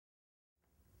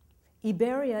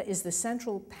Ibéria is the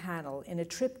central panel in a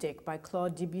triptych by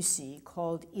Claude Debussy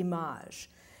called Images.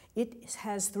 It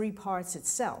has three parts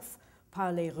itself,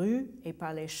 par les rues et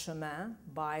par les chemins,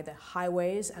 by the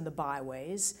highways and the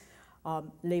byways,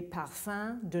 les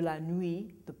parfums de la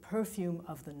nuit, the perfume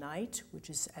of the night, which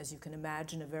is, as you can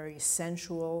imagine, a very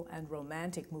sensual and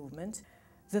romantic movement.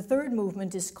 The third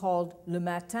movement is called Le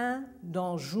matin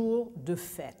d'un jour de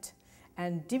fête,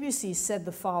 and Debussy said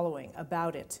the following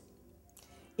about it.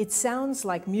 It sounds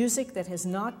like music that has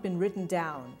not been written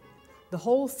down. The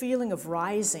whole feeling of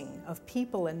rising, of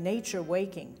people and nature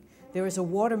waking. There is a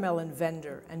watermelon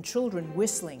vendor and children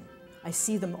whistling. I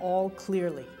see them all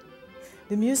clearly.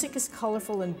 The music is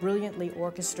colorful and brilliantly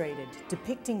orchestrated,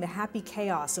 depicting the happy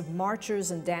chaos of marchers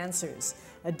and dancers,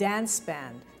 a dance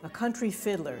band, a country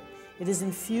fiddler. It is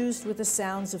infused with the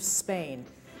sounds of Spain,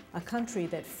 a country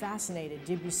that fascinated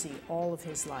Debussy all of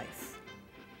his life.